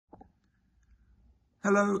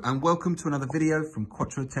Hello and welcome to another video from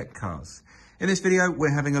Quattro Tech Cars. In this video we're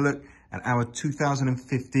having a look at our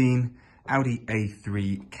 2015 Audi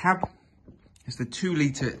A3 cab. It's the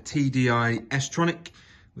 2-litre TDI S-Tronic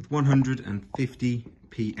with 150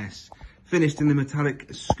 PS. Finished in the metallic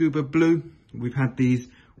scuba blue. We've had these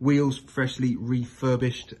wheels freshly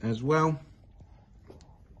refurbished as well.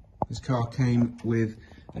 This car came with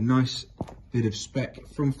a nice bit of spec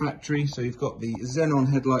from factory. So you've got the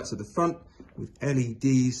xenon headlights at the front with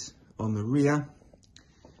LEDs on the rear.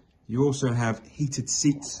 You also have heated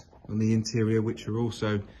seats on the interior, which are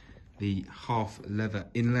also the half leather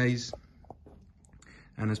inlays.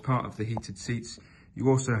 And as part of the heated seats, you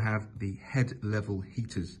also have the head level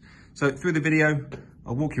heaters. So through the video,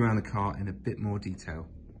 I'll walk you around the car in a bit more detail.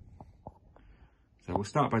 So we'll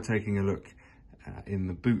start by taking a look in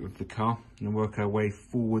the boot of the car and work our way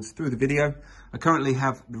forwards through the video. I currently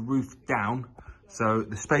have the roof down, so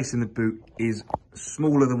the space in the boot is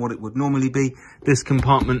smaller than what it would normally be. This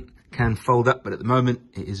compartment can fold up, but at the moment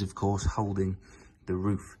it is of course holding the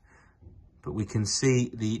roof. But we can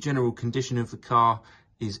see the general condition of the car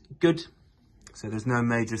is good. So there's no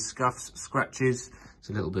major scuffs, scratches. It's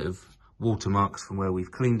a little bit of watermarks from where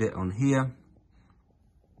we've cleaned it on here.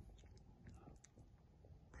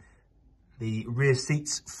 The rear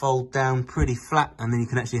seats fold down pretty flat, and then you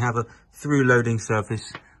can actually have a through loading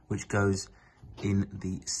surface which goes in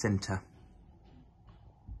the center.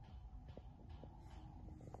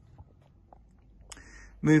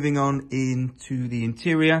 Moving on into the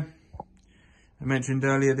interior, I mentioned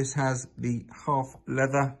earlier this has the half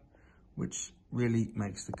leather, which really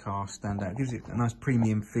makes the car stand out. It gives it a nice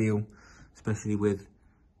premium feel, especially with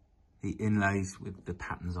the inlays with the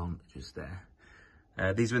patterns on just there.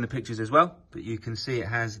 These are in the pictures as well, but you can see it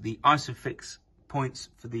has the ISOFIX points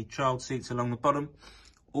for the child seats along the bottom.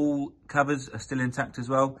 All covers are still intact as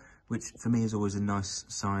well, which for me is always a nice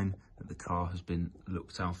sign that the car has been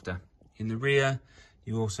looked after. In the rear,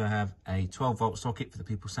 you also have a 12-volt socket for the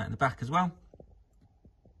people sat in the back as well.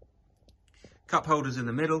 Cup holders in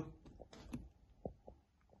the middle.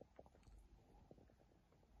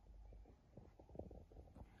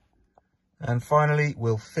 And finally,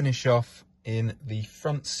 we'll finish off in the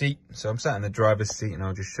front seat. So I'm sat in the driver's seat and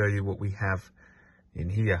I'll just show you what we have in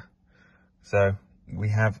here. So we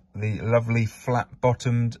have the lovely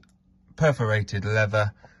flat-bottomed perforated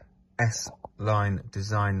leather S-line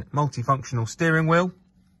design multifunctional steering wheel.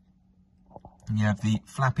 And you have the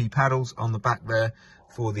flappy paddles on the back there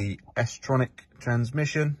for the S-Tronic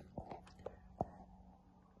transmission.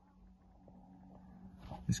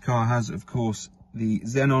 This car has, of course, the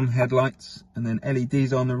xenon headlights and then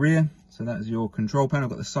LEDs on the rear. So that is your control panel. I've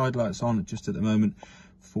got the side lights on just at the moment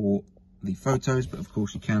for the photos, but of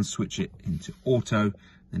course you can switch it into auto,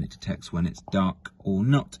 then it detects when it's dark or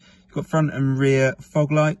not. You've got front and rear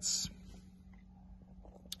fog lights.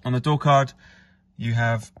 On the door card, you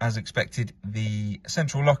have, as expected, the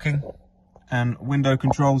central locking and window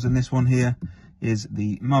controls, and this one here is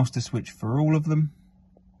the master switch for all of them.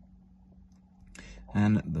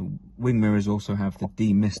 And the wing mirrors also have the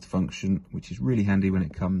demist function, which is really handy when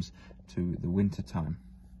it comes to the winter time.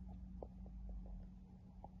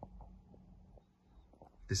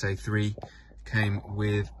 This A3 came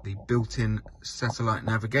with the built-in satellite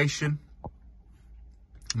navigation.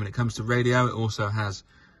 When it comes to radio, it also has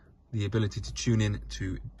the ability to tune in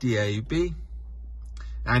to DAB,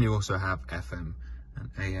 and you also have FM and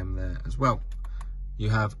AM there as well.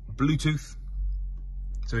 You have Bluetooth,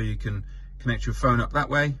 so you can connect your phone up that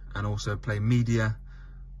way and also play media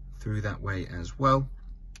through that way as well.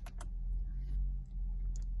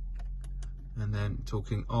 And then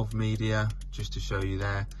talking of media, just to show you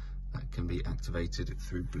there, that can be activated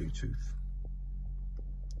through Bluetooth.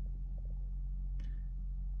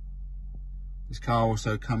 This car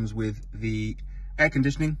also comes with the air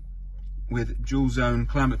conditioning with dual zone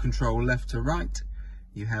climate control left to right.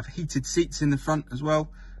 You have heated seats in the front as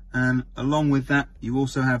well. And along with that, you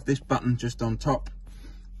also have this button just on top,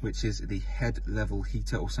 which is the head level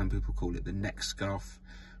heater, or some people call it the neck scarf,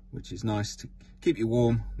 which is nice to keep you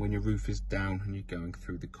warm when your roof is down and you're going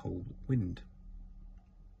through the cold wind.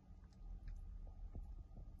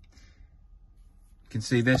 You can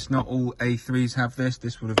see this, not all A3s have this.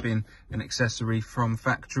 This would have been an accessory from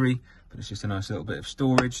factory, but it's just a nice little bit of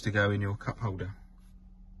storage to go in your cup holder.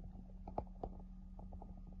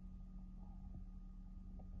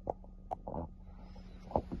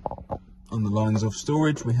 On the lines of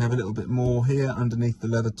storage, we have a little bit more here underneath the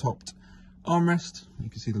leather topped armrest. You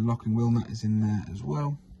can see the locking wheel nut is in there as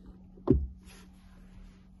well.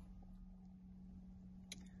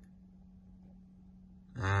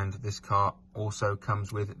 And this car also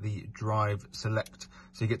comes with the Drive Select.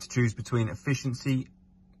 So you get to choose between efficiency,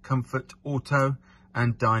 comfort, auto,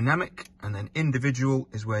 and dynamic. And then individual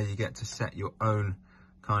is where you get to set your own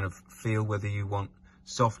kind of feel, whether you want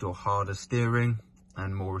soft or harder steering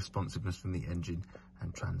and more responsiveness from the engine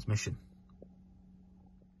and transmission.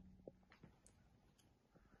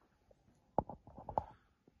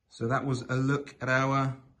 So that was a look at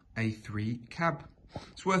our A3 cab.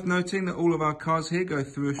 It's worth noting that all of our cars here go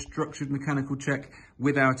through a structured mechanical check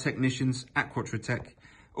with our technicians at Quattrotech.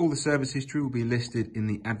 All the service history will be listed in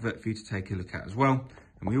the advert for you to take a look at as well.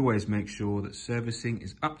 And we always make sure that servicing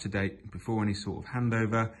is up to date before any sort of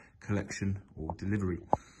handover, collection or delivery.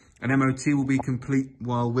 An MOT will be complete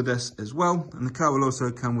while with us as well. And the car will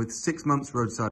also come with 6 months roadside